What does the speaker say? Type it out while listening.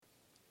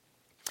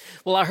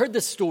Well, I heard the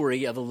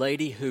story of a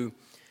lady who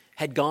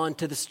had gone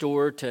to the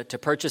store to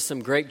purchase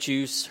some grape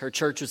juice. Her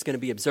church was going to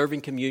be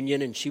observing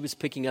communion, and she was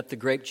picking up the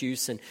grape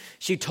juice. And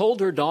she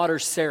told her daughter,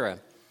 Sarah,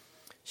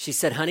 she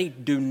said, honey,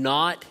 do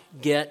not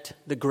get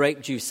the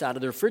grape juice out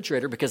of the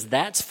refrigerator because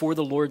that's for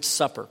the Lord's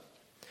Supper.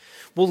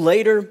 Well,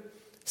 later,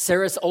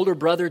 Sarah's older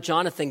brother,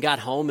 Jonathan, got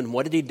home, and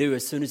what did he do?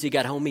 As soon as he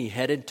got home, he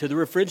headed to the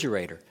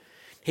refrigerator.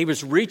 He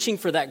was reaching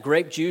for that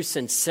grape juice,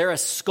 and Sarah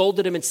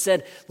scolded him and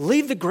said,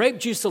 leave the grape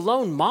juice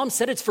alone. Mom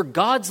said it's for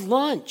God's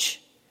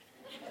lunch.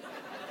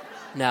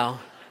 Now,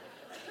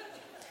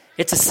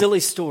 it's a silly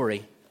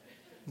story,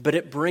 but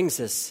it brings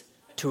us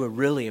to a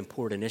really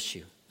important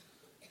issue.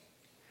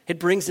 It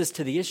brings us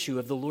to the issue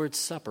of the Lord's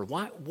Supper.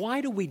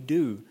 Why do we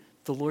do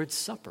the Lord's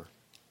Supper?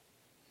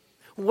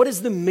 What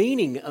is the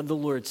meaning of the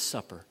Lord's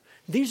Supper?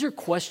 These are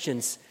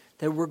questions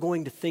that we're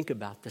going to think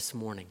about this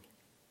morning.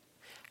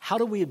 How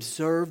do we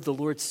observe the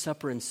Lord's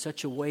Supper in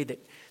such a way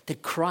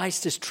that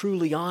Christ is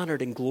truly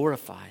honored and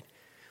glorified?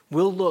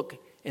 We'll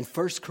look in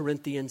 1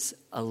 Corinthians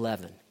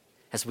 11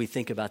 as we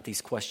think about these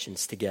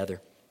questions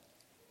together.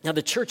 Now,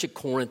 the church at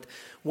Corinth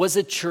was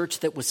a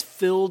church that was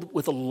filled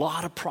with a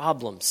lot of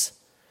problems.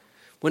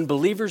 When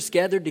believers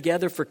gathered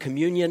together for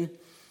communion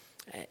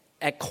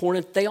at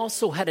Corinth, they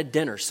also had a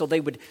dinner. So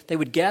they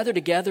would gather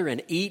together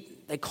and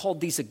eat. They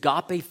called these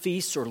agape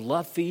feasts or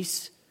love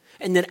feasts.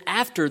 And then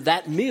after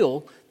that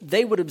meal,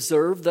 they would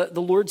observe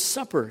the Lord's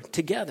Supper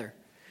together.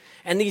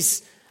 And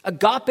these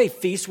agape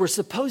feasts were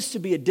supposed to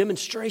be a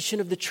demonstration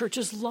of the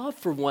church's love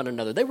for one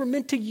another. They were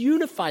meant to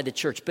unify the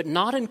church, but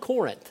not in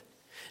Corinth.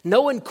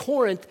 No, in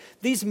Corinth,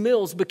 these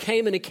meals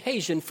became an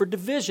occasion for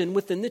division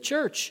within the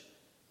church.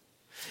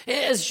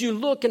 As you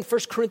look in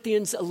 1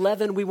 Corinthians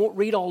 11, we won't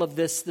read all of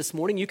this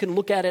morning. You can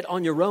look at it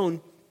on your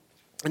own.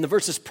 In the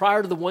verses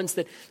prior to the ones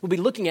that we'll be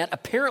looking at,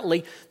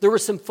 apparently there were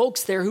some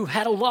folks there who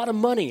had a lot of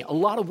money, a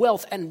lot of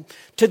wealth. And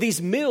to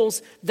these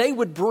meals, they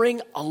would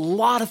bring a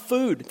lot of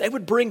food. They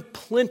would bring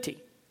plenty.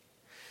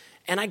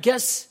 And I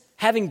guess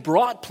having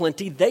brought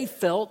plenty, they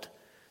felt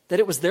that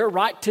it was their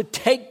right to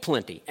take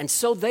plenty. And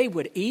so they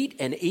would eat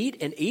and eat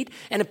and eat.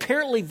 And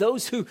apparently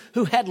those who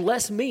had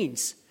less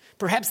means,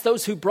 perhaps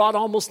those who brought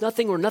almost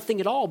nothing or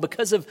nothing at all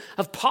because of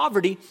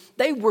poverty,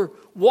 they were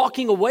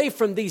walking away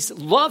from these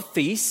love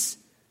feasts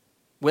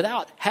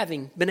without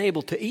having been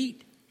able to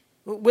eat,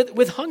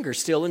 with hunger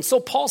still. And so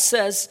Paul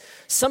says,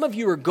 some of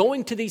you are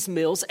going to these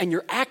meals and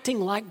you're acting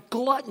like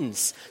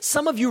gluttons.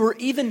 Some of you are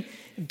even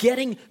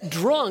getting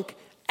drunk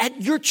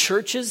at your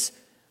church's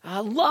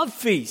love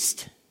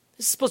feast.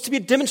 This is supposed to be a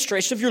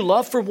demonstration of your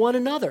love for one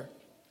another.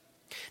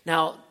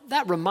 Now,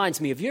 that reminds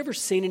me, have you ever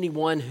seen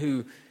anyone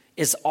who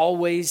is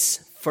always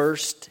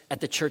first at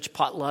the church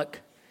potluck?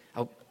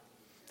 Oh,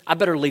 I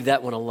better leave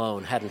that one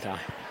alone, hadn't I?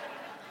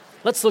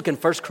 Let's look in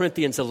 1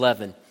 Corinthians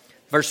 11,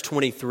 verse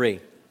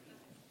 23.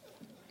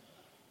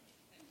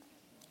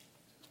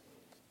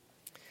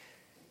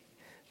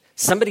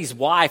 Somebody's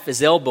wife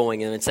is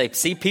elbowing him and say,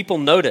 see, people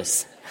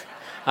notice.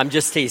 I'm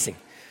just teasing.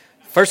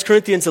 1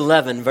 Corinthians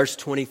 11, verse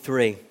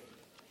 23.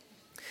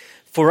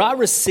 For I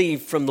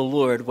received from the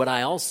Lord what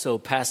I also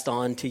passed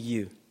on to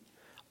you.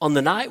 On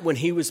the night when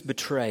he was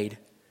betrayed,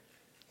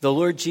 the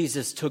Lord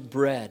Jesus took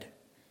bread,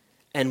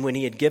 and when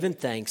he had given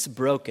thanks,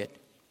 broke it,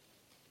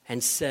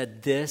 and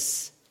said,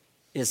 this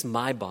is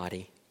my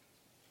body,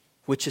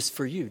 which is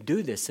for you.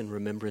 Do this in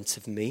remembrance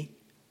of me.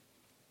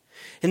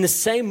 In the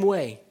same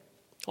way,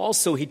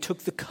 also he took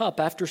the cup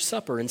after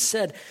supper and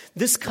said,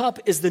 this cup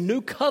is the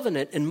new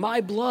covenant in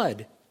my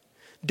blood.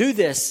 Do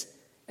this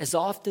as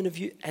often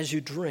as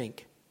you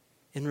drink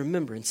in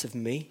remembrance of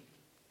me.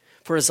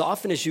 For as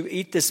often as you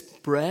eat this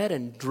bread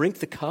and drink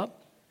the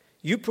cup,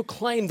 you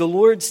proclaim the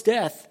Lord's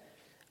death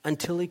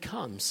until he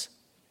comes.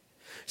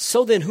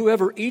 So then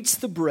whoever eats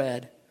the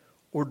bread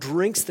or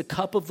drinks the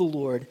cup of the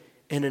Lord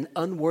in an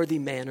unworthy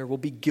manner will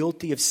be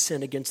guilty of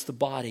sin against the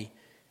body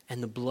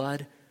and the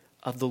blood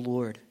of the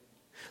Lord.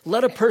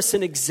 Let a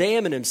person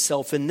examine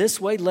himself in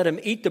this way. Let him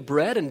eat the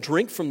bread and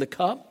drink from the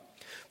cup.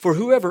 For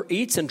whoever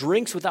eats and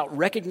drinks without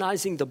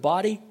recognizing the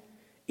body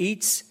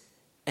eats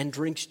and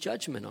drinks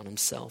judgment on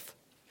himself.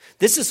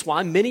 This is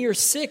why many are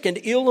sick and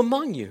ill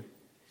among you,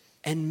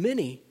 and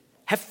many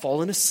have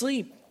fallen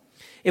asleep.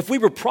 If we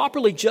were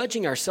properly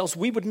judging ourselves,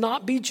 we would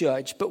not be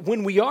judged. But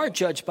when we are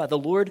judged by the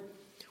Lord,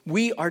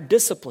 we are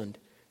disciplined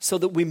so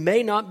that we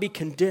may not be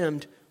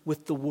condemned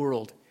with the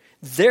world.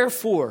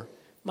 Therefore,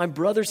 my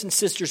brothers and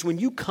sisters, when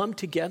you come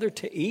together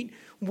to eat,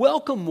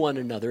 welcome one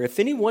another. If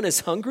anyone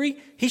is hungry,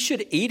 he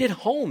should eat at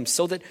home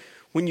so that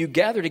when you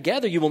gather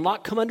together, you will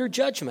not come under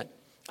judgment.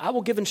 I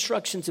will give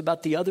instructions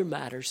about the other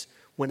matters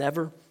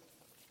whenever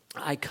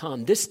I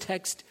come. This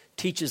text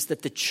teaches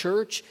that the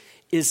church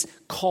is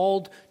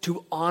called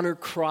to honor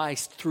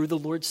Christ through the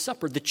Lord's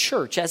Supper. The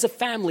church, as a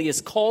family, is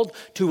called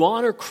to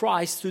honor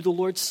Christ through the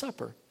Lord's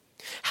Supper.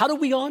 How do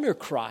we honor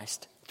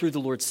Christ through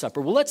the Lord's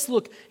Supper? Well, let's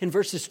look in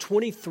verses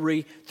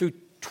 23 through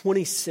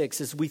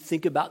 26 as we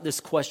think about this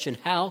question,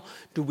 how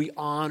do we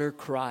honor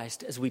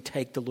Christ as we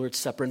take the Lord's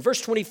Supper? In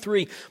verse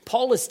 23,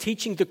 Paul is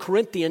teaching the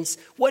Corinthians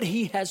what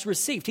he has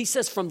received. He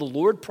says from the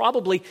Lord,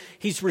 probably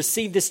he's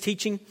received this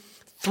teaching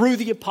through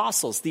the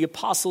apostles. The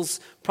apostles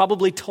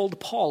probably told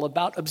Paul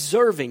about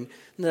observing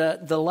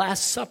the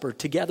Last Supper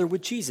together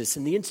with Jesus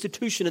and the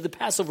institution of the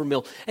Passover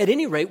meal. At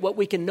any rate, what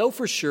we can know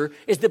for sure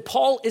is that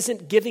Paul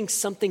isn't giving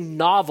something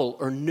novel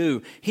or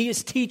new. He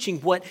is teaching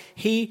what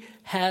he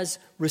has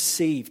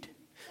received.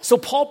 So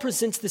Paul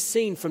presents the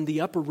scene from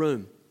the upper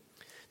room.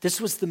 This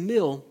was the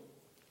meal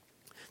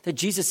that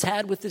Jesus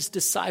had with his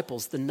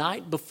disciples the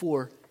night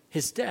before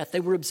his death. They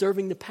were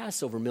observing the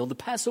Passover meal. The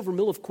Passover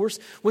meal, of course,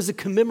 was a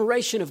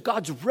commemoration of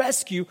God's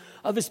rescue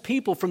of his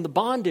people from the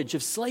bondage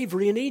of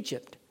slavery in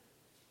Egypt.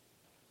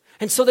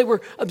 And so they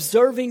were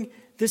observing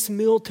this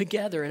meal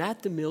together. And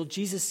at the meal,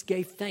 Jesus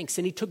gave thanks.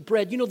 And he took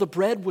bread. You know, the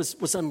bread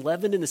was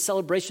unleavened in the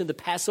celebration of the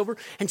Passover.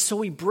 And so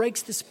he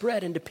breaks this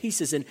bread into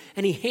pieces and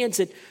he hands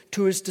it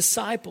to his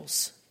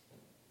disciples.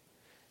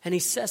 And he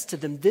says to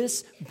them,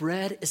 "This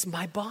bread is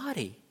my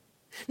body."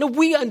 Now,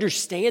 we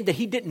understand that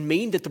he didn't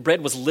mean that the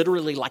bread was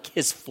literally like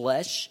his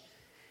flesh.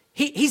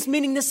 He's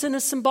meaning this in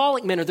a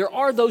symbolic manner. There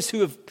are those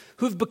who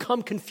have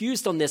become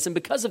confused on this. And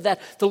because of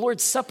that, the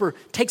Lord's Supper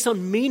takes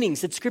on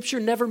meanings that Scripture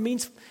never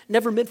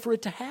meant for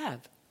it to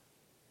have.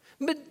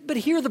 But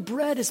here the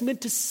bread is meant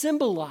to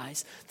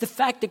symbolize the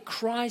fact that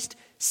Christ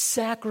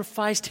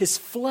sacrificed his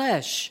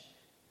flesh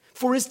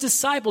for his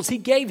disciples. He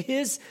gave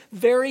his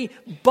very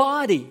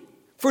body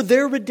for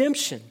their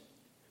redemption,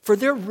 for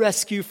their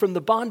rescue from the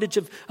bondage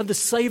of the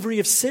slavery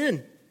of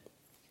sin.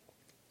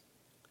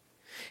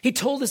 He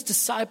told his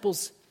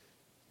disciples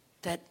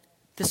that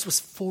this was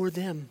for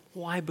them.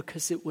 Why?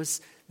 Because it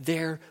was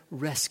their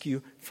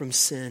rescue from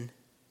sin.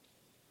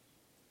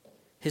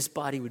 His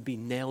body would be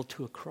nailed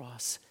to a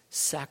cross,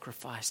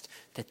 sacrificed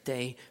that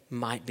they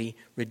might be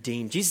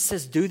redeemed. Jesus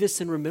says, "Do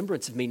this in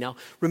remembrance of me." Now,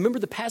 remember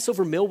the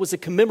Passover meal was a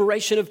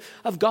commemoration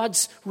of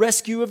God's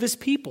rescue of his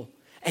people.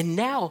 And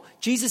now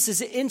Jesus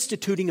is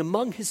instituting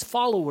among his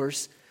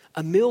followers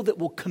a meal that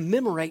will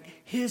commemorate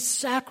his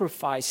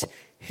sacrifice,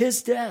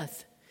 his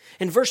death.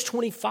 In verse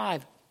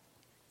 25,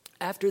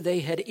 after they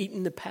had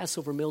eaten the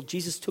Passover meal,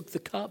 Jesus took the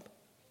cup.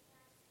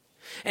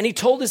 And he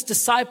told his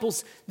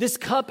disciples, "This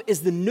cup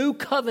is the new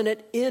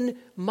covenant in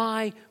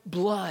my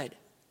blood."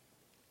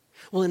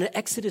 Well, in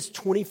Exodus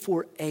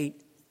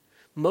 24:8,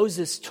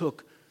 Moses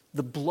took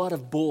the blood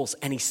of bulls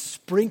and he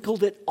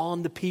sprinkled it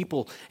on the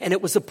people. And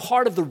it was a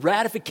part of the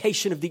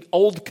ratification of the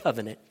old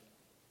covenant.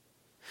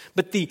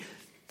 But the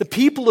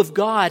people of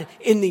God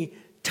in the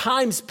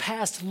times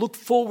past looked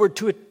forward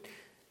to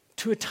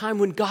a time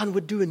when God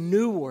would do a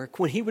new work,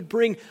 when he would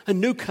bring a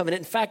new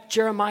covenant. In fact,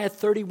 Jeremiah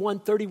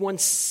 31:31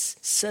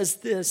 says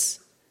this,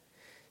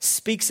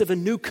 speaks of a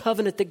new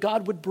covenant that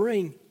God would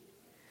bring.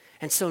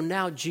 And so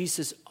now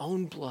Jesus'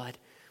 own blood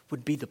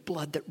would be the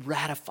blood that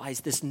ratifies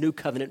this new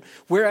covenant.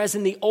 Whereas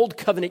in the old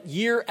covenant,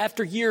 year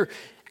after year,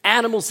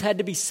 animals had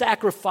to be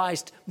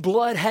sacrificed,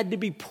 blood had to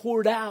be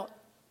poured out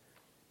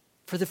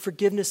for the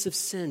forgiveness of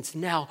sins.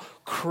 Now,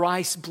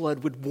 Christ's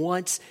blood would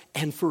once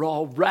and for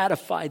all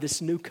ratify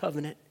this new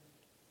covenant.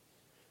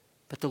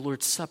 But the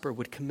Lord's Supper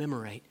would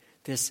commemorate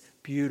this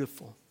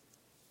beautiful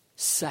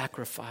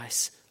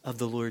sacrifice of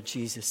the Lord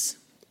Jesus.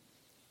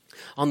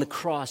 On the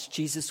cross,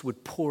 Jesus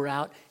would pour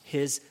out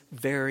his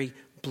very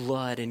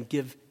blood and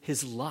give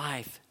his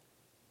life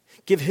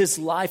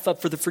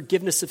up for the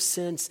forgiveness of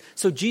sins.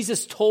 So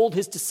Jesus told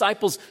his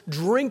disciples,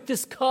 "Drink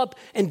this cup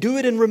and do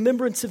it in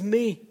remembrance of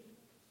me."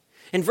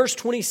 In verse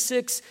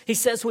 26, he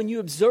says, "When you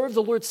observe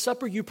the Lord's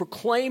Supper, you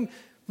proclaim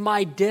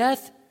my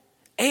death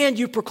and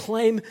you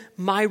proclaim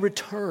my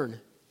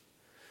return."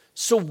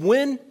 So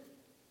when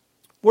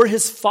were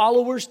his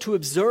followers to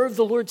observe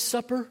the Lord's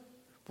Supper?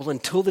 Well,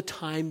 until the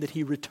time that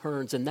he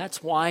returns. And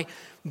that's why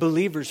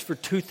believers for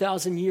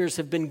 2,000 years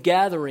have been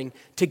gathering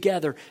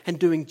together and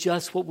doing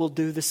just what we'll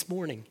do this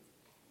morning.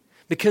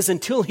 Because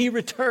until he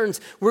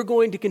returns, we're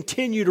going to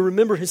continue to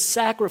remember his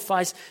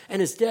sacrifice and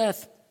his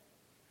death.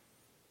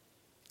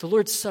 The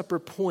Lord's Supper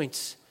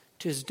points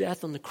to his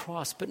death on the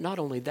cross. But not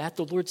only that,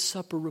 the Lord's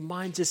Supper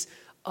reminds us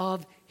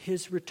of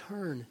his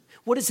return.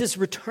 What does his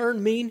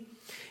return mean?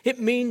 It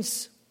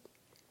means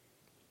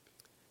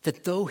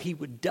that though he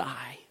would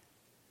die,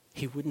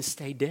 he wouldn't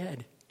stay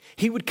dead.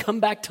 He would come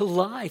back to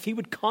life. He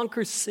would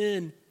conquer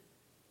sin.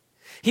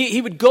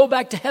 He would go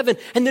back to heaven.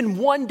 And then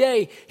one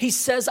day he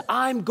says,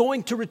 "I'm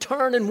going to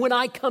return. And when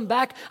I come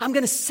back, I'm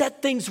going to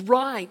set things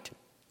right."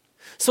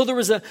 So there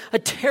was a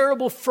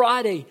terrible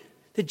Friday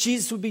that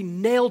Jesus would be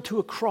nailed to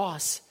a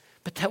cross.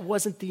 But that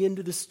wasn't the end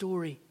of the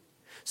story.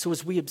 So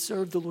as we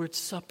observe the Lord's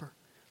Supper,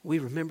 we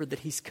remember that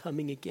he's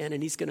coming again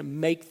and he's going to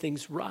make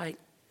things right.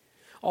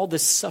 All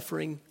this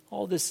suffering,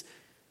 all this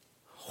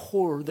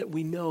horror that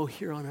we know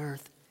here on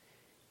earth,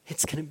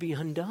 it's going to be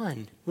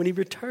undone when he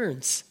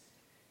returns.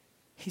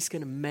 He's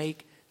going to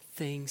make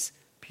things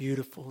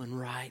beautiful and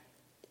right.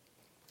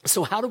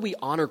 So how do we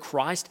honor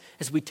Christ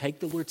as we take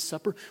the Lord's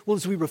Supper? Well,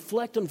 as we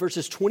reflect on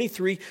verses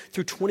 23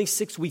 through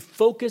 26, we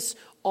focus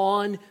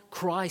on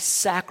Christ's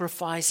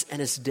sacrifice and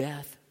his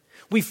death.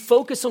 We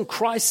focus on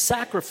Christ's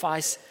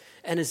sacrifice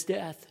and his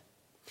death.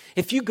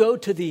 If you go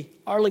to the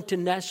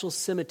Arlington National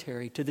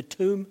Cemetery, to the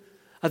tomb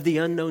of the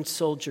unknown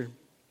soldier,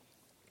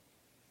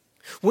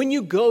 when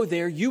you go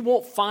there, you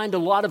won't find a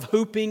lot of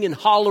hooping and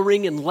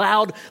hollering and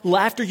loud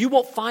laughter. You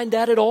won't find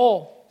that at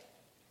all.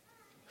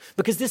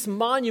 Because this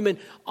monument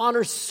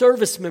honors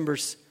service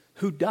members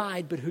who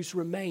died but whose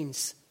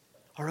remains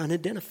are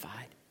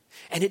unidentified.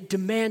 And it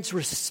demands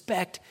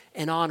respect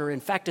and honor. In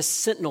fact, a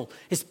sentinel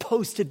is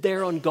posted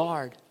there on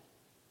guard.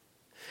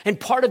 And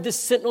part of this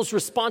sentinel's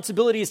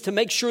responsibility is to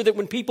make sure that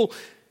when people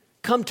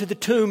come to the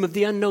tomb of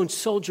the unknown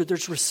soldier,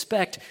 there's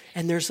respect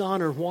and there's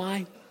honor.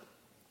 Why?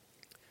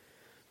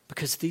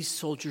 Because these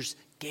soldiers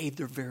gave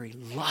their very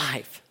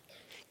life.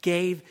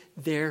 Gave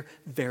their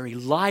very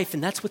life.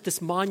 And that's what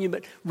this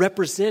monument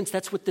represents.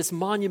 That's what this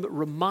monument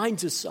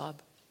reminds us of.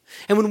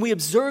 And when we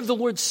observe the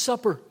Lord's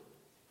Supper,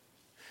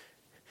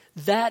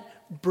 that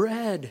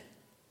bread,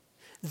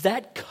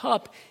 that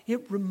cup,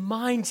 it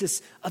reminds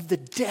us of the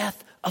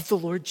death of the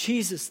Lord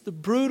Jesus, the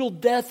brutal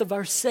death of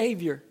our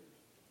Savior.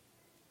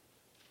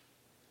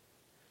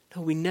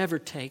 No, we never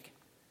take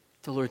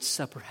the Lord's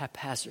Supper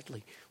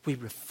haphazardly. We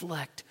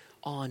reflect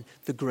on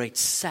the great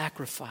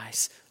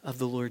sacrifice of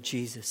the Lord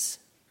Jesus.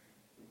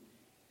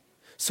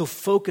 So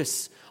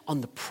focus on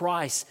the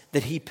price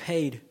that he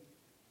paid.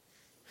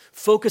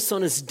 Focus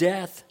on his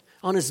death,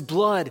 on his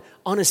blood,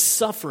 on his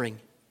suffering.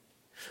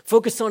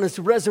 Focus on his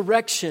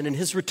resurrection and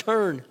his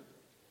return.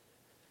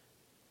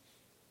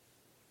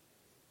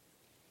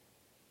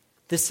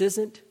 This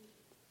isn't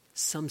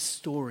some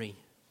story.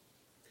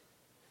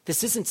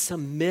 This isn't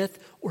some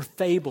myth or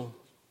fable.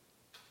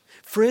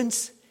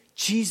 Friends,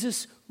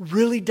 Jesus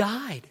really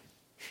died.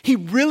 He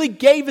really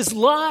gave his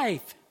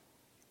life.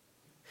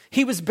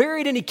 He was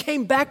buried and he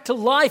came back to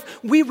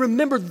life. We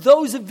remember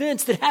those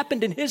events that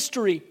happened in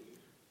history.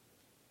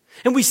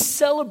 And we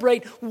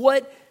celebrate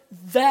what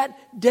that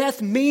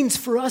death means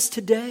for us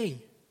today.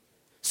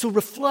 So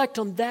reflect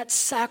on that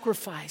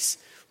sacrifice.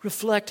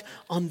 Reflect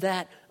on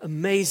that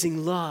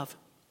amazing love.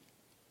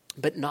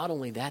 But not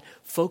only that,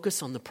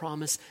 focus on the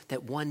promise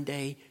that one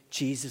day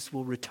Jesus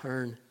will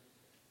return.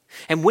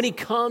 And when he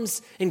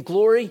comes in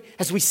glory,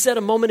 as we said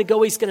a moment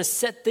ago, he's going to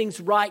set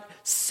things right.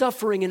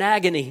 Suffering and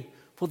agony,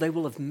 well, they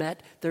will have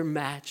met their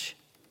match.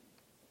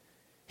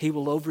 He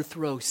will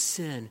overthrow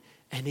sin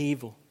and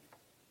evil.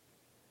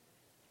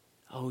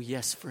 Oh,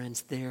 yes,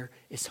 friends, there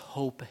is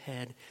hope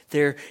ahead.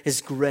 There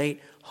is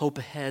great hope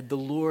ahead. The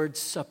Lord's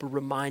Supper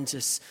reminds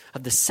us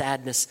of the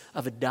sadness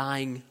of a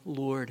dying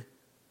Lord,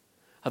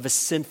 of a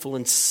sinful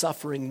and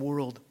suffering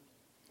world.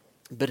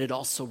 But it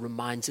also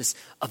reminds us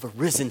of a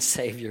risen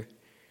Savior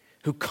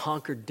who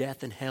conquered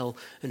death and hell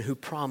and who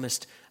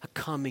promised a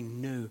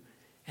coming new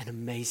and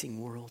amazing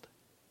world.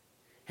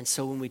 And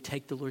so when we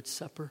take the Lord's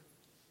Supper,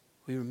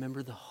 we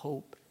remember the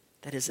hope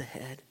that is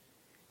ahead.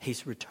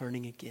 He's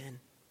returning again.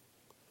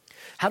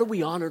 How do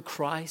we honor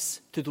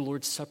Christ through the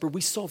Lord's Supper? We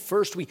saw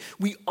first, we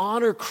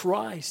honor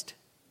Christ.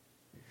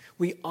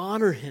 We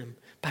honor him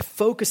by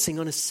focusing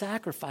on his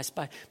sacrifice,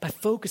 by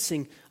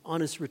focusing on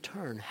his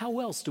return. How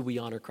else do we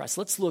honor Christ?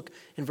 Let's look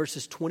in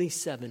verses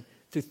 27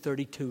 through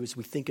 32 as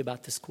we think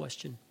about this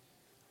question.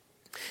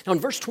 Now in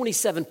verse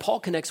 27, Paul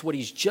connects what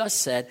he's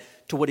just said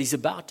to what he's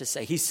about to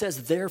say. He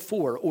says,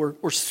 therefore,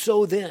 or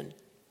so then.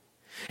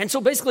 And so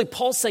basically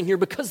Paul's saying here,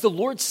 because the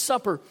Lord's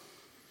Supper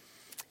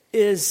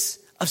is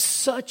of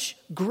such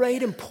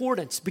great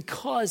importance,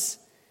 because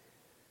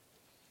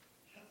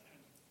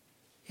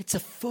it's a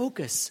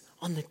focus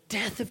on the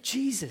death of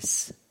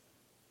Jesus,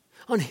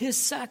 on his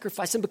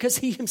sacrifice, and because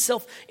he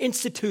himself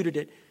instituted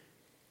it.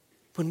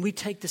 When we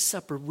take the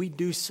supper, we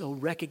do so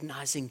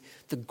recognizing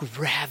the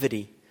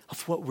gravity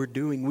of what we're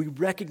doing. We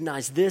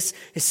recognize this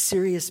is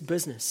serious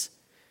business.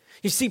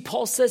 You see,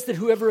 Paul says that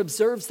whoever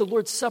observes the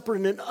Lord's Supper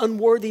in an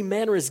unworthy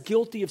manner is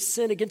guilty of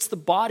sin against the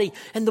body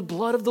and the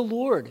blood of the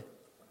Lord.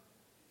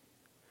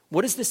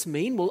 What does this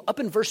mean? Well,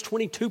 up in verse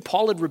 22,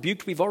 Paul had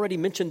rebuked, we've already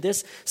mentioned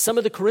this, some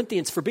of the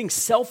Corinthians for being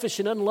selfish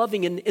and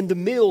unloving in the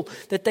meal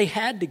that they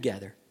had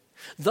together.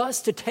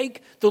 Thus, to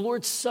take the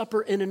Lord's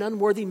Supper in an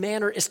unworthy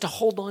manner is to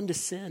hold on to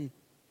sin.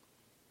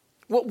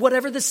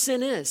 Whatever the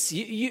sin is,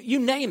 you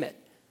name it.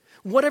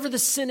 Whatever the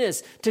sin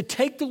is, to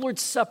take the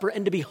Lord's Supper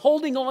and to be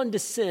holding on to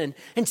sin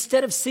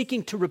instead of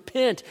seeking to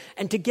repent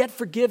and to get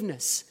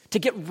forgiveness, to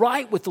get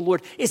right with the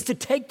Lord, is to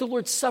take the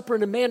Lord's Supper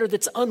in a manner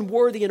that's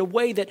unworthy, in a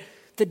way that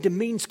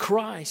demeans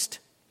Christ.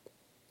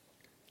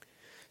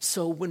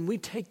 So when we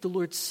take the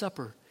Lord's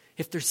Supper,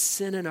 if there's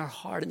sin in our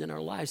heart and in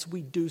our lives,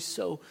 we do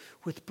so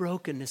with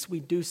brokenness. We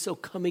do so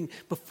coming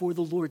before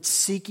the Lord,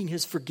 seeking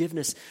his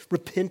forgiveness,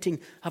 repenting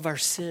of our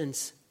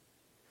sins.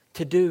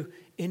 To do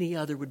any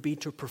other would be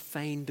to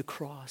profane the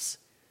cross,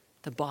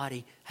 the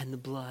body and the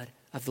blood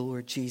of the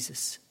Lord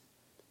Jesus.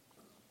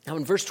 Now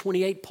in verse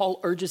 28, Paul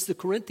urges the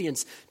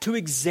Corinthians to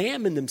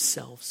examine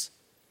themselves,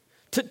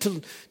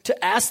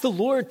 to ask the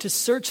Lord to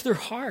search their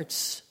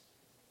hearts.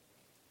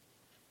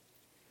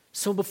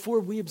 So before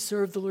we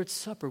observe the Lord's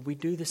Supper, we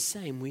do the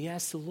same. We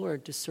ask the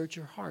Lord to search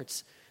our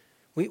hearts.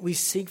 We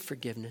seek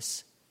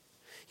forgiveness.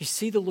 You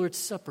see, the Lord's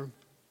Supper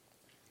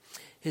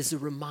is a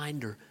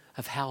reminder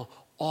of how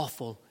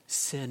awful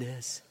sin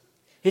is.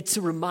 It's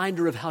a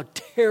reminder of how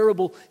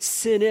terrible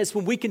sin is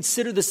when we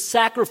consider the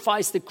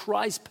sacrifice that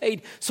Christ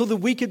paid so that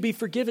we could be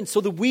forgiven,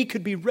 so that we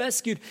could be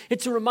rescued.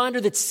 It's a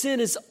reminder that sin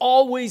is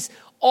always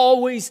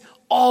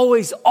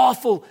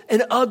awful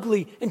and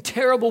ugly and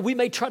terrible. We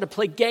may try to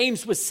play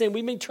games with sin.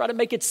 We may try to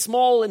make it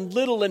small and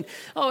little and,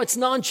 it's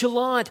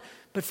nonchalant.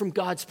 But from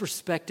God's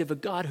perspective, a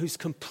God who's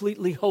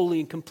completely holy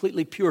and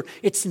completely pure,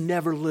 it's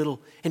never little.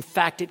 In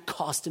fact, it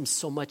cost him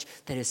so much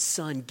that his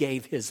son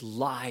gave his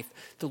life.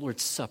 The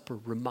Lord's Supper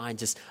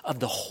reminds us of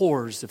the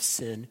horrors of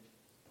sin.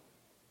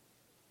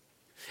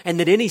 And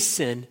that any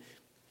sin,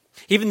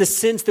 even the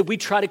sins that we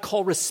try to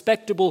call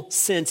respectable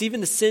sins, even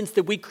the sins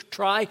that we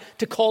try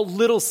to call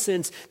little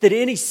sins, that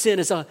any sin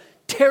is a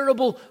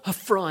terrible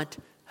affront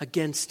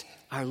against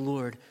our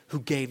Lord who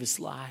gave his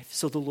life.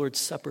 So the Lord's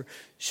Supper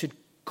should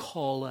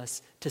call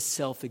us to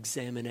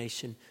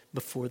self-examination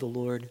before the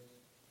Lord.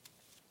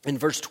 In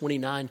verse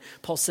 29,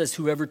 Paul says,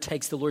 whoever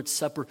takes the Lord's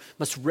Supper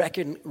must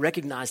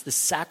recognize the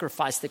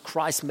sacrifice that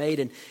Christ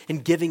made in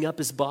giving up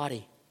his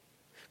body.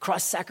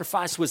 Christ's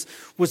sacrifice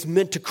was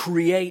meant to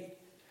create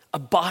a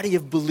body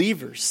of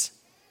believers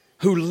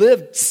who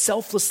lived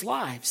selfless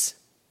lives,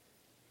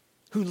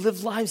 who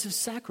lived lives of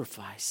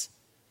sacrifice.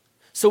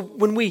 So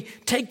when we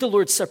take the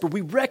Lord's Supper,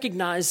 we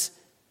recognize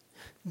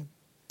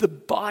the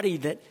body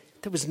that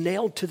was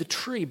nailed to the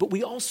tree, but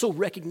we also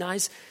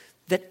recognize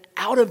that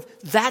out of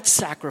that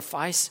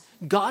sacrifice,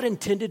 God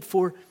intended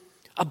for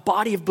a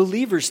body of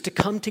believers to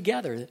come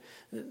together.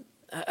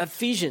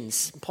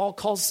 Ephesians, Paul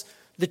calls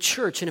the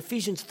church in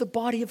Ephesians the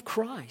body of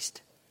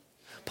Christ.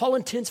 Paul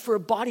intends for a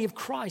body of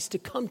Christ to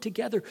come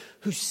together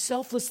who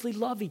selflessly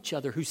love each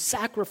other, who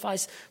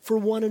sacrifice for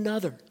one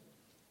another.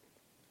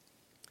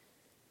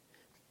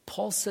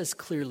 Paul says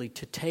clearly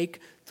to take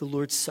the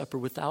Lord's Supper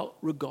without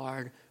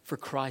regard for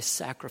Christ's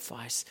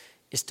sacrifice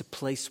is to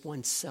place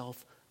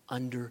oneself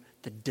under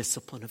the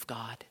discipline of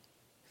God.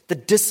 The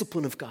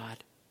discipline of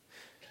God.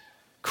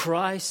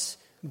 Christ's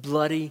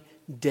bloody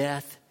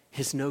death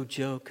is no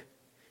joke.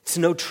 It's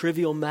no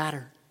trivial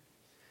matter.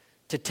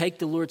 To take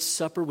the Lord's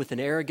Supper with an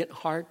arrogant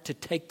heart, to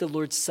take the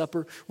Lord's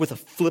Supper with a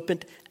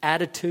flippant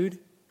attitude,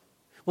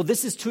 well,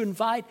 this is to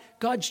invite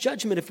God's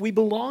judgment if we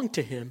belong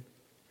to him.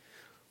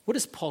 What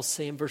does Paul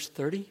say in verse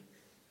 30?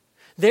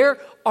 There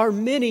are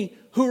many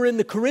who are in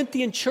the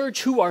Corinthian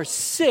church who are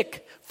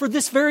sick for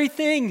this very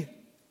thing.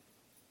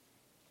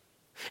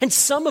 And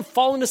some have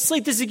fallen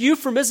asleep. This is a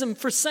euphemism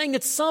for saying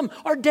that some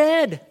are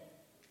dead.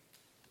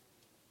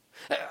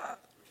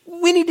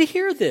 We need to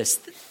hear this.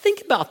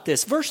 Think about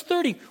this. Verse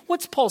 30,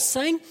 what's Paul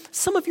saying?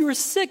 Some of you are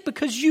sick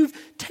because you've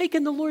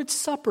taken the Lord's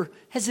Supper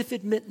as if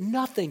it meant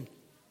nothing.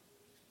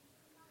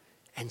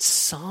 And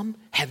some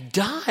have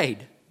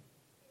died.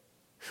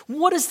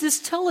 What does this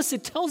tell us?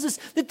 It tells us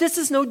that this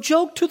is no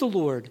joke to the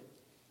Lord.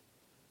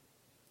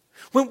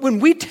 When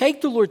we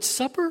take the Lord's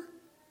Supper,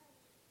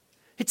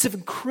 it's of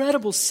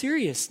incredible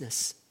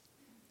seriousness.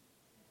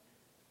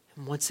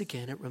 And once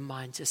again, it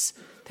reminds us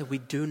that we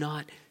do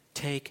not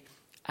take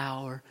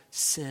our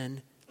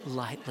sin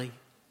lightly.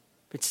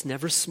 It's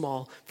never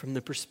small from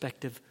the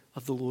perspective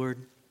of the Lord.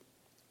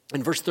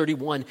 In verse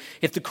 31,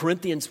 if the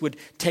Corinthians would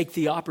take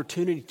the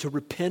opportunity to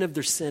repent of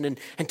their sin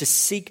and to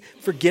seek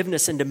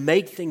forgiveness and to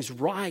make things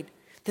right,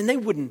 then they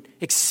wouldn't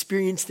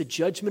experience the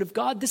judgment of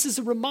God. This is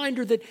a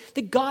reminder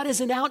that God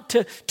isn't out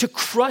to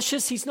crush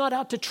us. He's not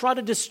out to try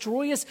to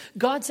destroy us.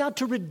 God's out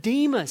to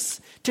redeem us,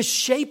 to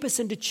shape us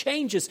and to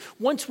change us.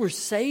 Once we're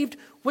saved,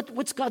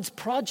 what's God's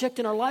project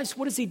in our lives?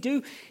 What does he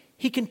do?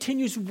 He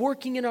continues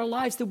working in our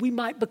lives that we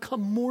might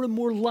become more and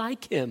more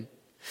like him.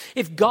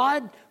 If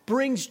God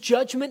brings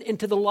judgment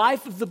into the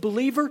life of the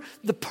believer,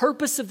 the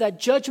purpose of that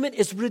judgment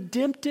is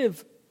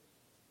redemptive.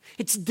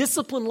 It's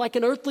discipline like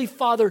an earthly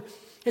father,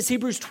 as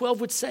Hebrews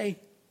 12 would say,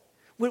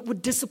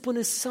 would discipline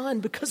his son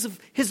because of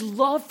his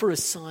love for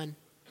his son.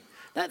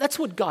 That's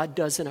what God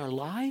does in our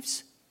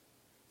lives.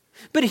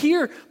 But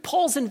here,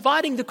 Paul's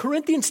inviting the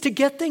Corinthians to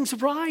get things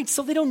right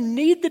so they don't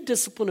need the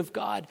discipline of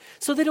God,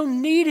 so they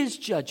don't need his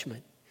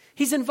judgment.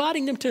 He's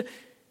inviting them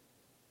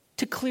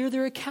to clear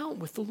their account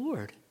with the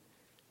Lord,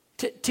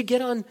 to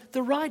get on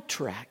the right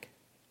track.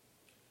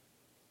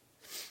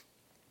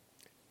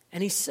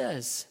 And he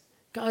says,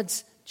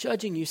 God's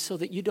judging you so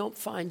that you don't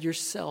find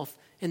yourself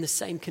in the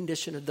same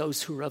condition of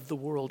those who are of the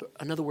world.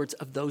 In other words,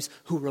 of those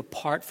who are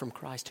apart from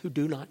Christ, who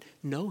do not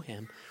know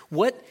him.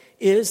 What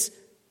is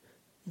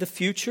the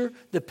future,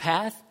 the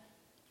path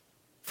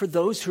for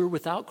those who are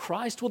without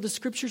Christ? Well, the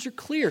scriptures are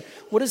clear.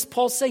 What does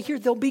Paul say here?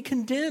 They'll be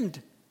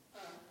condemned.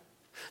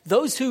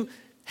 Those who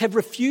have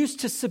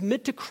refused to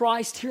submit to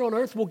Christ here on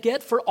earth will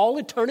get for all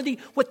eternity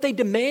what they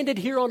demanded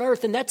here on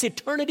earth, and that's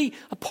eternity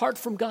apart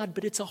from God.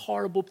 But it's a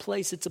horrible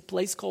place. It's a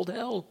place called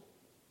hell.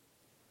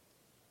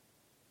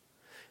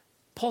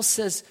 Paul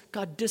says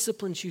God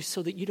disciplines you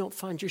so that you don't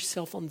find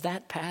yourself on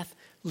that path,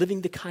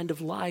 living the kind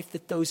of life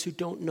that those who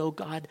don't know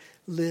God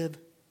live.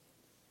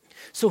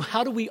 So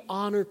how do we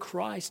honor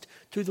Christ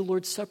through the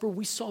Lord's Supper?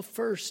 We saw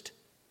first,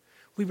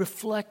 we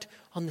reflect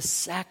on the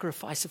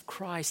sacrifice of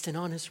Christ and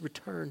on his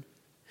return.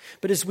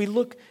 But as we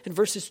look at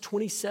verses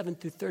 27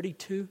 through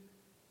 32,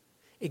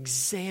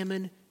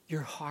 examine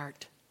your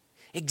heart.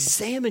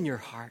 Examine your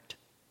heart.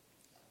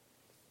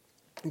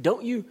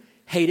 Don't you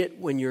hate it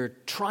when you're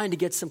trying to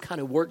get some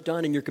kind of work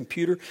done and your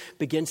computer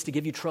begins to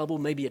give you trouble?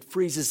 Maybe it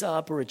freezes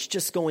up or it's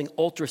just going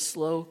ultra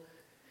slow.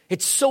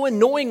 It's so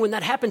annoying when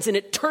that happens, and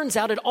it turns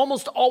out it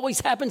almost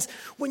always happens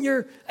when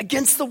you're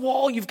against the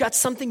wall. You've got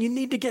something you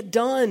need to get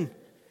done.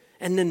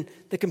 And then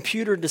the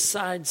computer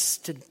decides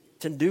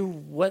to do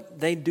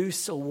what they do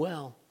so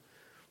well.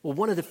 Well,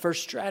 one of the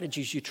first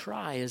strategies you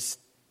try is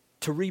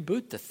to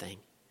reboot the thing.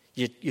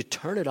 You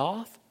turn it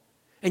off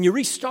and you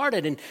restart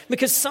it. And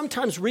because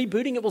sometimes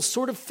rebooting it will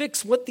sort of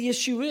fix what the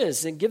issue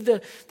is and give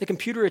the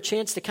computer a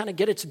chance to kind of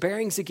get its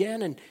bearings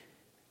again. And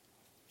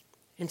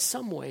in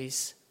some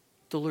ways,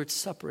 the Lord's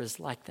Supper is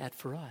like that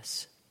for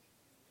us.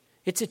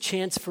 It's a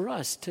chance for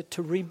us to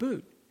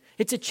reboot.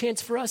 It's a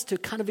chance for us to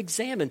kind of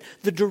examine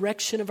the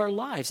direction of our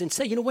lives and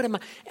say, you know what,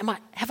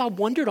 have I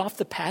wandered off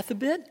the path a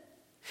bit?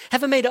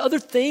 Have I made other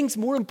things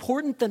more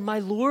important than my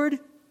Lord?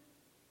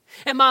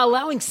 Am I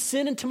allowing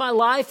sin into my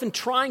life and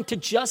trying to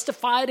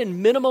justify it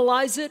and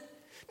minimalize it?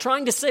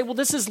 Trying to say, well,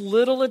 this is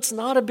little, it's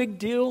not a big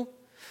deal.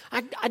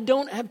 I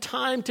don't have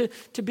time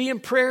to be in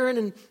prayer and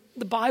in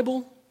the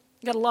Bible.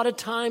 I got a lot of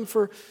time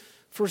for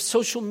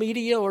social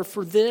media or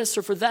for this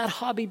or for that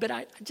hobby, but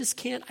I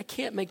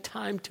can't make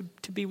time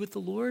to be with the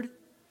Lord.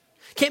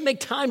 Can't make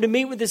time to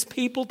meet with his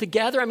people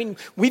together. I mean,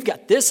 we've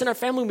got this in our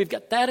family, we've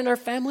got that in our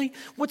family.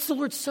 What's the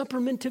Lord's Supper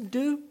meant to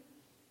do?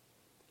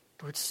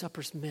 The Lord's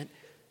Supper's meant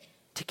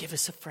to give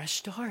us a fresh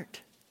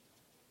start,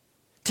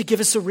 to give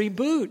us a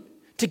reboot,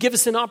 to give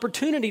us an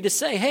opportunity to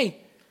say,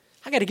 hey,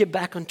 I got to get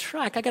back on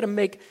track. I got to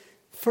make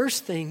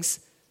first things.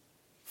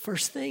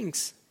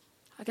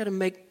 I got to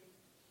make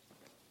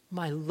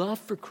my love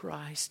for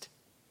Christ.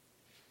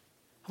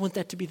 I want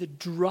that to be the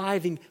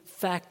driving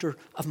factor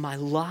of my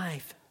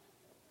life.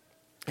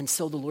 And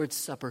so the Lord's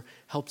Supper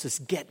helps us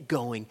get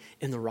going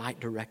in the right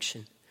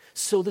direction.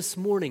 So this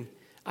morning,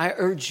 I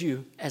urge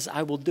you, as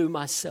I will do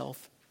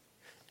myself,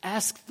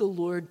 ask the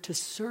Lord to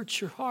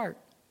search your heart.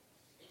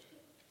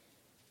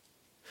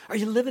 Are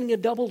you living a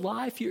double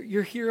life?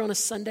 You're here on a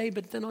Sunday,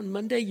 but then on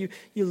Monday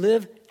you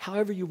live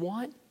however you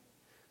want?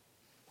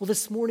 Well,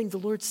 this morning the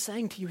Lord's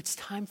saying to you, it's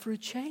time for a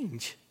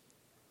change.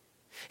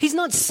 He's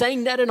not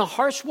saying that in a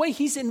harsh way.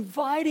 He's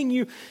inviting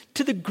you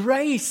to the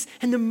grace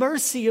and the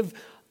mercy of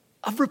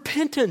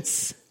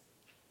repentance.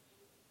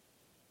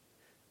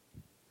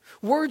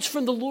 Words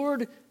from the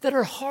Lord that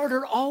are hard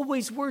are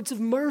always words of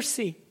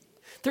mercy.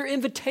 They're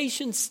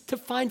invitations to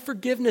find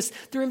forgiveness.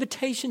 They're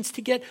invitations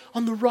to get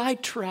on the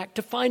right track,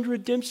 to find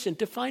redemption,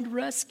 to find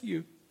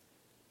rescue.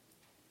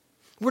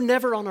 We're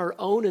never on our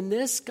own in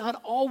this. God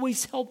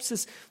always helps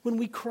us when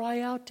we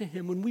cry out to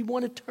him, when we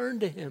want to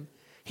turn to him.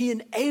 He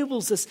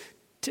enables us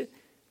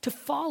to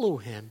follow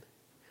him.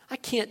 I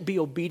can't be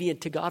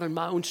obedient to God in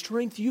my own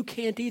strength. You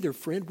can't either,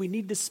 friend. We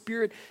need the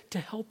Spirit to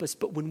help us.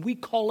 But when we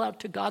call out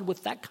to God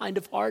with that kind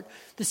of heart,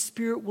 the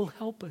Spirit will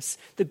help us.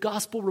 The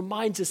gospel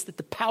reminds us that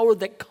the power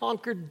that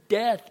conquered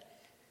death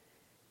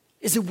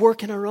is at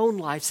work in our own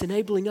lives,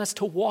 enabling us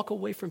to walk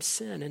away from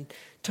sin and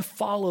to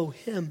follow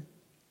him.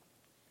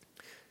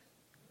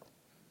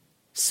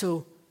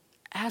 So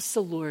ask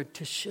the Lord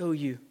to show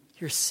you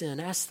your sin.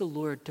 Ask the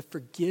Lord to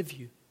forgive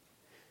you,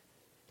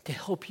 to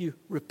help you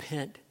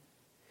repent.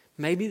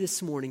 Maybe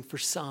this morning for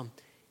some,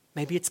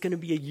 maybe it's going to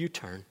be a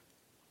U-turn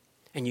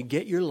and you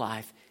get your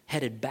life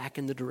headed back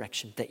in the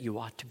direction that you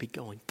ought to be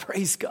going.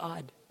 Praise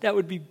God. That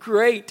would be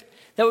great.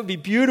 That would be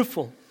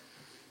beautiful.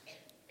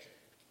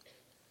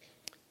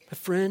 But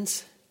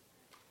friends,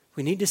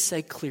 we need to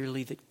say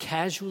clearly that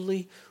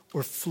casually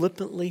or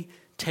flippantly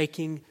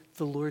taking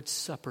the Lord's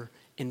Supper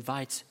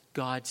invites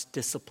God's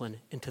discipline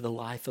into the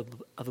life of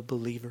a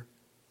believer.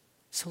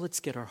 So let's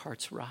get our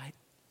hearts right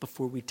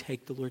before we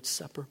take the Lord's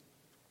Supper.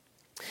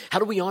 How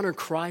do we honor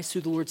Christ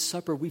through the Lord's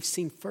Supper? We've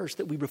seen first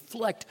that we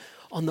reflect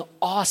on the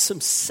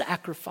awesome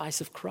sacrifice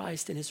of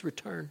Christ and his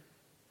return.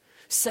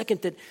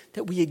 Second,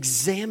 that we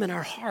examine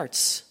our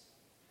hearts.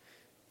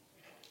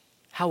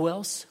 How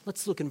else?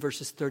 Let's look in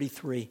verses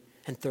 33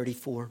 and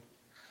 34.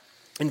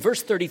 In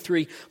verse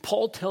 33,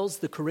 Paul tells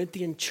the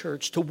Corinthian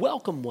church to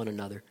welcome one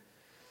another.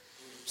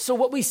 So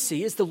what we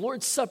see is the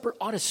Lord's Supper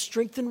ought to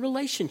strengthen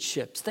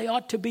relationships. They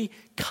ought to be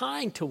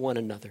kind to one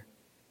another.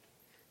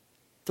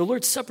 The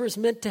Lord's Supper is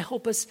meant to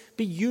help us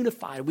be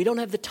unified. We don't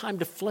have the time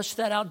to flesh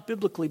that out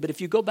biblically, but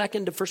if you go back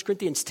into 1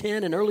 Corinthians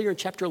 10 and earlier in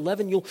chapter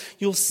 11,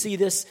 you'll see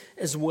this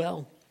as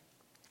well.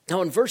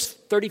 Now in verse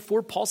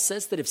 34, Paul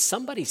says that if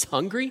somebody's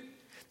hungry,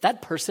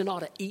 that person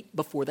ought to eat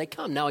before they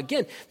come. Now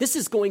again, this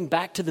is going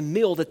back to the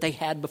meal that they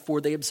had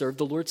before they observed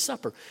the Lord's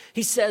Supper.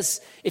 He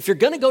says, if you're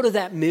going to go to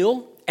that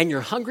meal and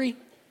you're hungry,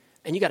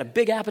 and you got a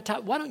big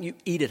appetite, why don't you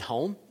eat at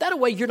home? That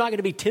way you're not going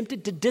to be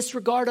tempted to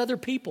disregard other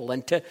people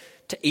and to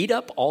eat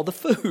up all the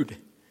food.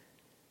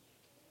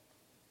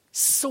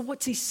 So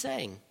what's he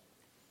saying?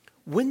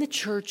 When the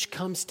church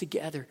comes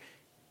together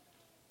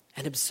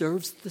and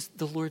observes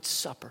the Lord's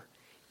Supper,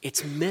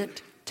 it's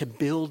meant to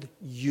build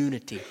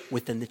unity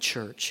within the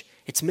church.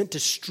 It's meant to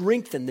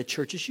strengthen the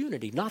church's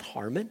unity, not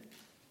harm it.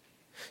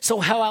 So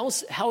how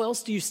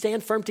else do you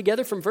stand firm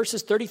together? From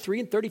verses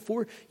 33 and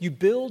 34, you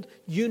build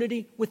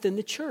unity within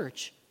the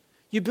church.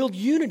 You build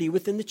unity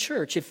within the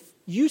church. If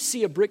you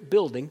see a brick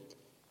building,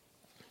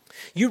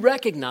 you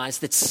recognize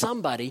that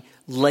somebody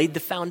laid the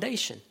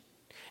foundation.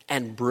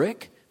 And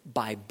brick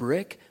by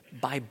brick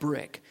by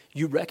brick,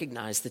 you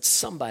recognize that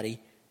somebody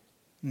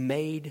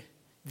made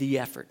the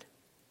effort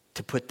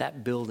to put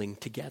that building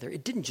together.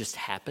 It didn't just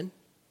happen.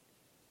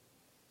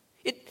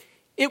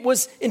 It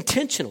was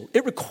intentional.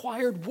 It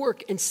required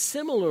work. And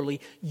similarly,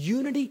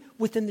 unity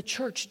within the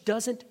church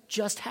doesn't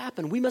just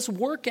happen. We must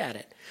work at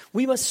it.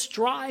 We must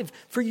strive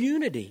for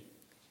unity.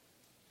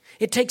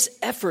 It takes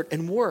effort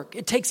and work.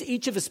 It takes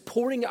each of us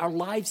pouring our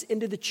lives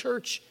into the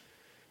church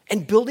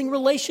and building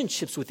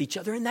relationships with each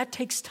other, and that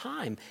takes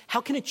time.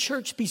 How can a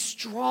church be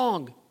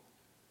strong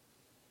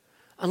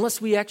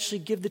unless we actually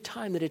give the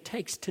time that it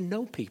takes to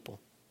know people?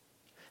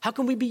 How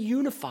can we be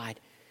unified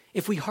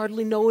if we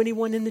hardly know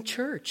anyone in the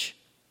church?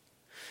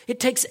 It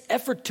takes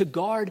effort to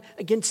guard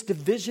against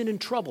division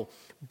and trouble.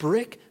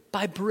 Brick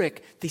by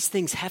brick, these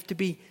things have to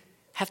be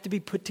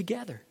put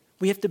together.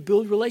 We have to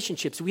build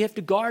relationships. We have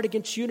to guard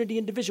against unity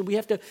and division. We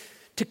have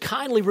to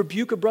kindly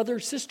rebuke a brother or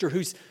sister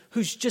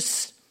who's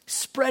just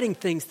spreading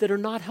things that are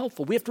not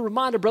helpful. We have to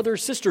remind a brother or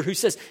sister who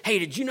says, hey,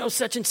 did you know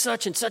such and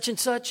such and such and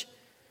such?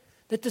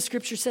 That the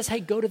scripture says, hey,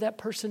 go to that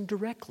person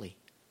directly.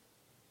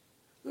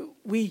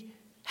 We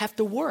have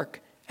to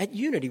work at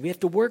unity. We have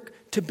to work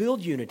to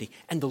build unity.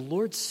 And the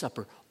Lord's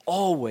Supper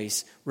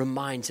always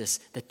reminds us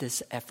that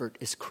this effort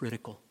is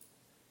critical,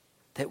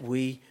 that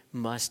we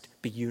must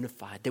be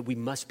unified, that we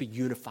must be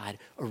unified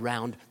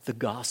around the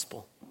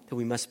gospel, that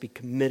we must be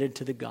committed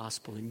to the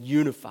gospel and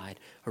unified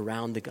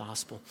around the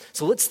gospel.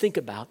 So let's think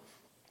about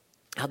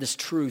how this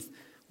truth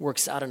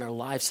works out in our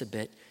lives a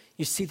bit.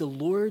 You see, the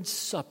Lord's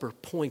Supper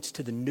points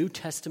to the New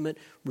Testament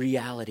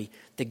reality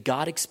that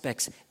God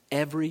expects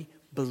every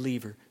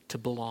believer to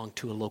belong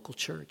to a local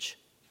church.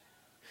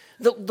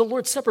 The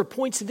Lord's Supper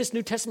points to this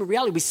New Testament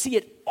reality. We see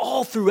it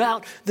all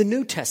throughout the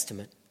New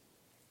Testament.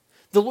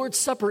 The Lord's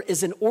Supper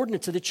is an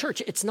ordinance of the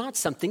church. It's not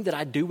something that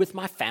I do with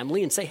my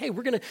family and say, hey,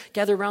 we're going to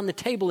gather around the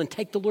table and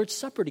take the Lord's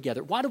Supper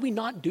together. Why do we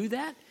not do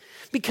that?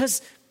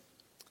 Because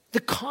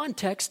the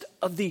context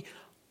of the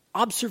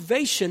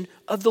observation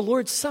of the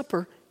Lord's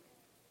Supper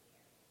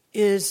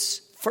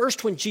is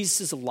first when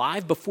Jesus is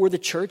alive, before the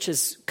church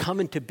has come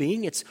into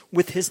being. It's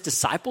with his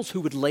disciples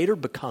who would later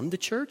become the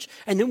church.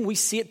 And then we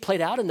see it played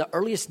out in the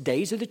earliest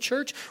days of the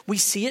church. We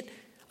see it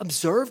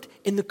observed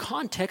in the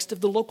context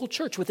of the local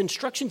church with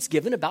instructions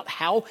given about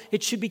how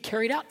it should be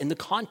carried out in the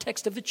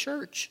context of the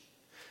church.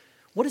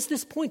 What does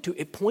this point to?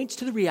 It points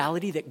to the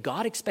reality that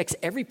God expects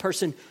every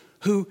person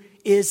who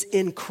is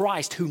in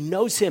Christ, who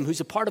knows him,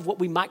 who's a part of what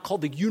we might call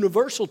the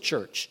universal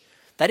church.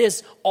 That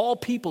is, all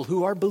people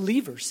who are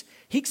believers.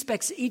 He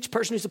expects each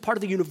person who's a part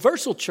of the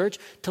universal church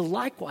to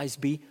likewise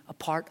be a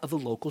part of a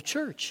local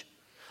church.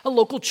 A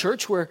local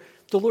church where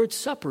the Lord's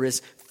Supper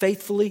is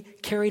faithfully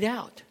carried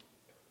out.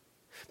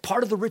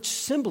 Part of the rich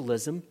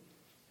symbolism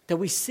that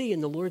we see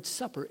in the Lord's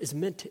Supper is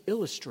meant to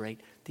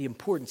illustrate the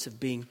importance of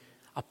being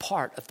a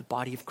part of the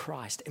body of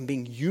Christ and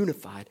being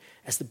unified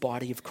as the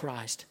body of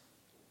Christ.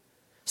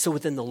 So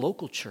within the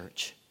local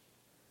church,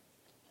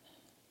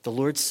 the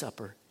Lord's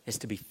Supper is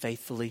to be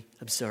faithfully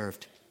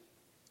observed.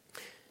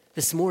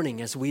 This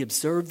morning, as we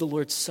observe the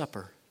Lord's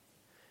Supper,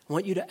 I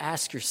want you to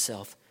ask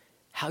yourself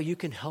how you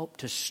can help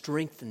to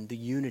strengthen the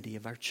unity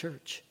of our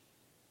church.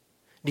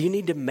 Do you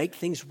need to make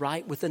things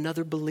right with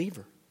another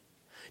believer?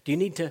 Do you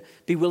need to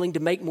be willing to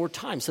make more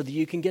time so that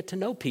you can get to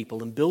know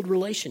people and build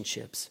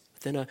relationships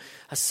within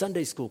a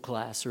Sunday school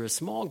class or a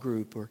small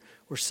group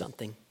or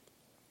something?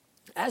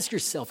 Ask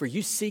yourself, are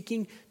you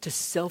seeking to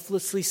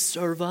selflessly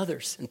serve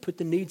others and put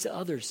the needs of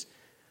others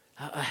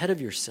ahead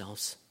of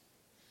yourselves?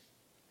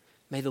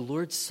 May the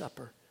Lord's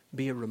Supper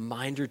be a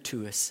reminder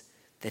to us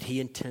that he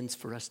intends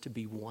for us to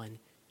be one,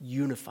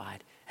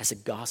 unified as a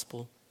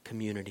gospel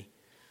community.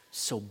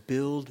 So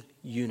build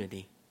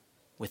unity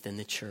within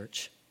the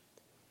church.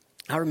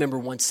 I remember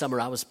one summer,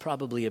 I was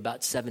probably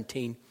about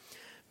 17.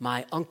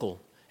 My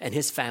uncle and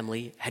his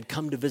family had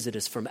come to visit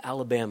us from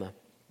Alabama.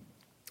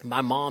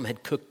 My mom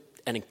had cooked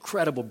an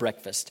incredible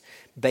breakfast.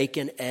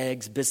 Bacon,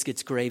 eggs,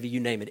 biscuits, gravy, you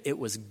name it. It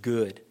was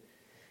good.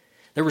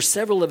 There were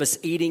several of us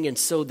eating, and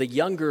so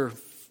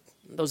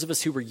those of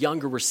us who were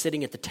younger were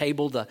sitting at the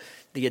table.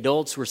 The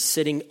adults were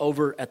sitting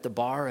over at the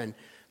bar, and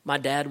my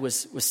dad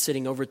was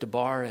sitting over at the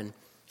bar, and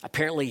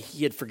apparently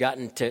he had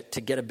forgotten to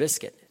get a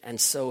biscuit. And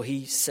so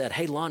he said,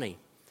 hey, Lonnie,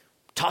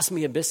 toss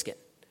me a biscuit.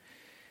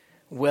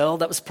 Well,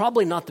 that was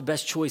probably not the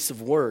best choice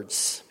of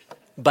words,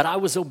 but I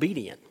was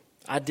obedient.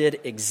 I did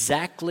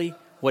exactly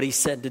what he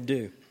said to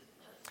do.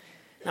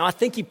 Now, I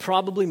think he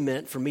probably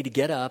meant for me to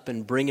get up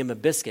and bring him a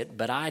biscuit,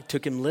 but I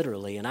took him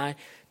literally, and I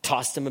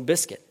tossed him a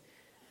biscuit.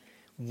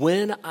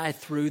 When I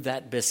threw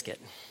that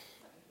biscuit,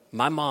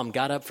 my mom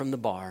got up from the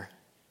bar,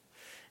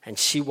 and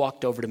she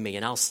walked over to me,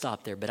 and I'll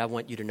stop there, but I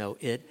want you to know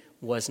it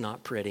was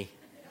not pretty.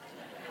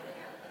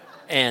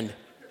 And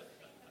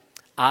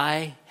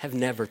I have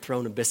never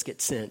thrown a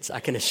biscuit since, I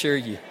can assure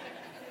you.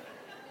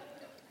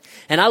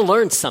 And I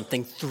learned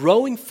something.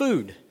 Throwing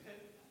food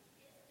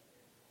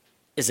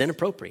is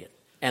inappropriate,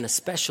 and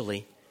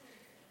especially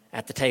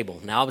at the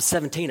table. Now, I was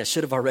 17. I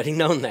should have already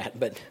known that.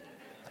 But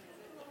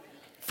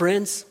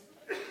friends,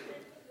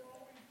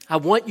 I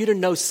want you to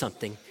know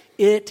something.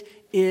 It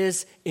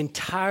is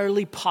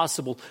entirely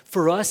possible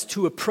for us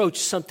to approach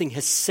something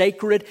as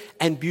sacred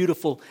and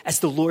beautiful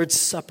as the Lord's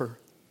Supper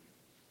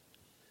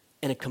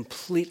in a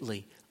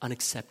completely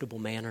unacceptable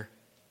manner.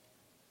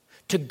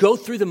 To go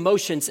through the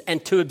motions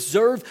and to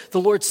observe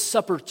the Lord's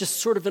Supper just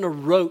sort of in a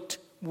rote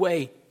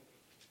way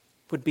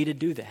would be to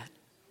do that.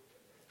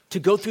 To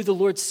go through the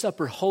Lord's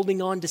Supper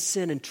holding on to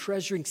sin and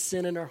treasuring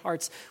sin in our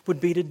hearts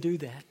would be to do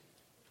that.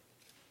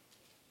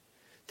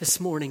 This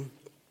morning,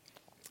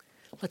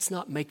 let's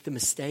not make the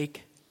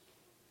mistake.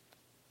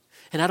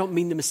 And I don't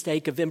mean the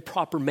mistake of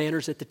improper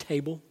manners at the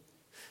table,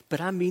 but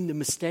I mean the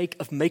mistake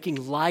of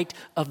making light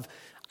of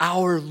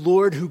our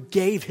Lord who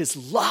gave his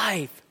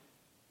life,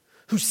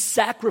 who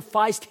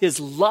sacrificed his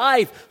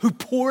life, who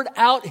poured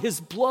out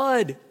his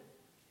blood.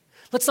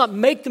 Let's not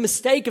make the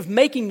mistake of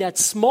making that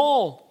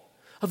small,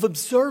 of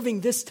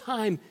observing this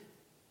time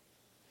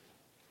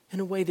in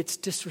a way that's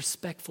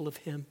disrespectful of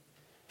him,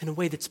 in a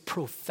way that's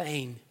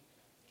profane.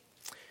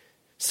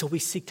 So we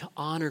seek to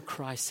honor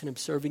Christ in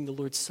observing the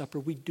Lord's Supper.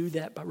 We do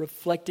that by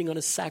reflecting on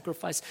his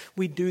sacrifice.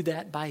 We do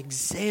that by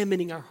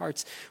examining our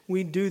hearts.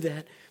 We do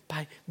that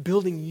by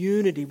building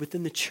unity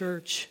within the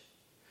church.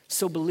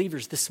 So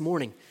believers, this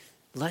morning,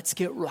 let's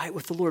get right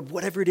with the Lord.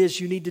 Whatever it is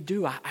you need to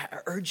do, I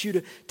urge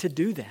you to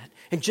do that.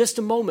 In just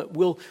a moment,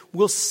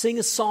 we'll sing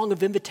a song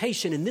of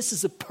invitation, and this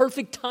is a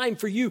perfect time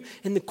for you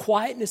in the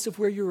quietness of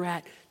where you're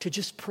at to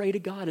just pray to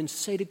God and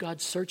say to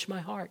God, search my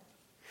heart.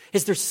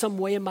 Is there some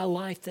way in my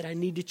life that I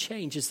need to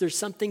change? Is there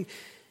something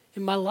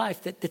in my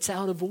life that's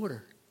out of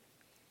order?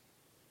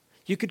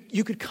 You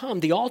could come.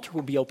 The altar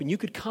will be open. You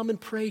could come and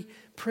pray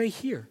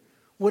here.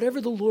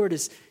 Whatever the Lord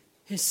is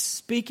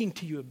speaking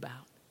to you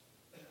about,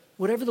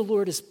 whatever the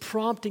Lord is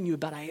prompting you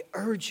about, I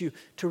urge you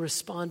to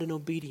respond in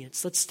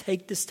obedience. Let's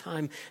take this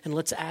time and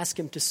let's ask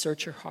him to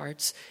search your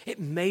hearts. It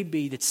may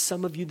be that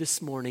some of you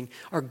this morning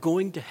are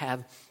going to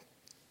have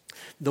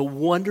the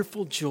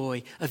wonderful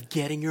joy of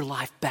getting your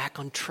life back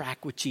on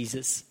track with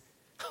Jesus.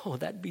 Oh,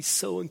 that'd be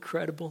so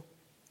incredible.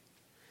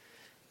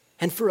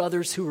 And for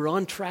others who are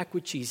on track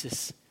with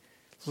Jesus,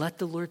 let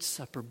the Lord's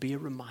Supper be a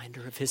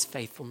reminder of his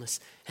faithfulness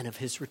and of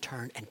his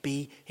return, and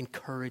be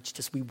encouraged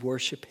as we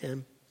worship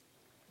him.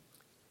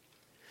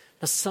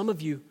 Now, some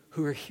of you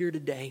who are here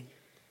today,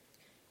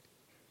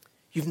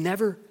 you've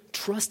never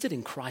trusted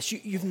in Christ.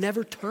 You've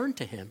never turned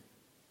to him.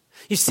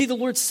 You see, the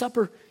Lord's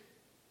Supper,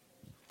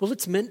 well,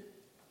 it's meant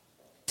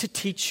to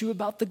teach you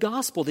about the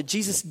gospel, that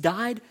Jesus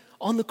died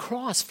on the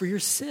cross for your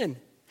sin,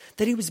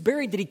 that he was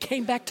buried, that he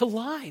came back to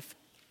life.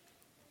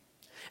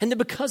 And that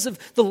because of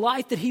the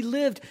life that he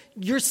lived,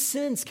 your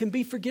sins can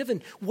be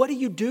forgiven. What do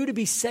you do to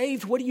be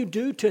saved? What do you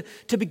do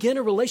to begin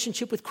a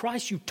relationship with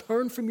Christ? You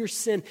turn from your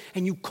sin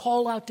and you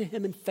call out to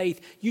him in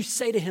faith. You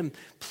say to him,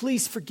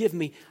 please forgive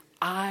me.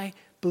 I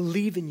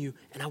believe in you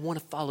and I want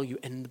to follow you.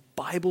 And the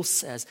Bible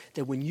says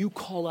that when you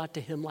call out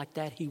to him like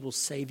that, he will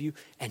save you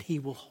and he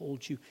will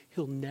hold you.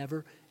 He'll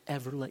never,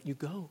 ever let you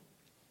go.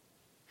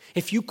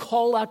 If you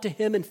call out to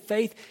him in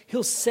faith,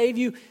 he'll save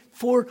you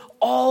for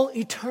all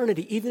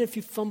eternity. Even if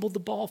you fumbled the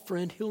ball,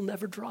 friend, he'll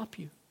never drop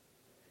you.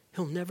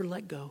 He'll never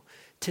let go.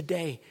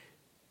 Today,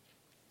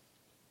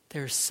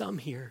 there are some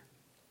here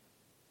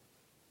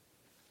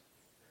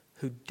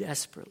who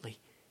desperately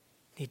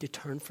need to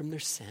turn from their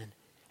sin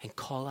and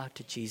call out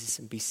to Jesus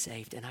and be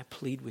saved. And I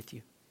plead with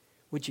you,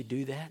 would you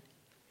do that?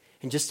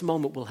 In just a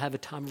moment, we'll have a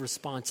time of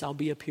response. I'll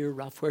be up here.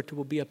 Ralph Huerta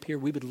will be up here.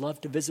 We would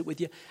love to visit with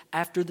you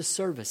after the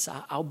service.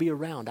 I'll be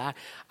around.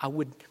 I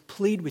would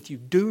plead with you,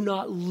 do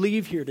not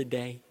leave here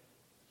today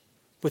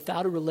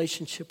without a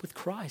relationship with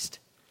Christ.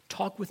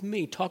 Talk with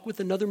me. Talk with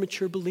another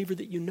mature believer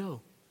that you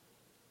know.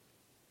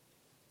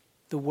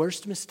 The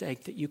worst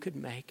mistake that you could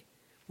make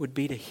would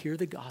be to hear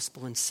the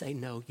gospel and say,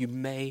 no, you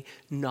may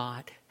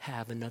not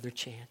have another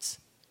chance.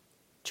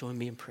 Join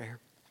me in prayer.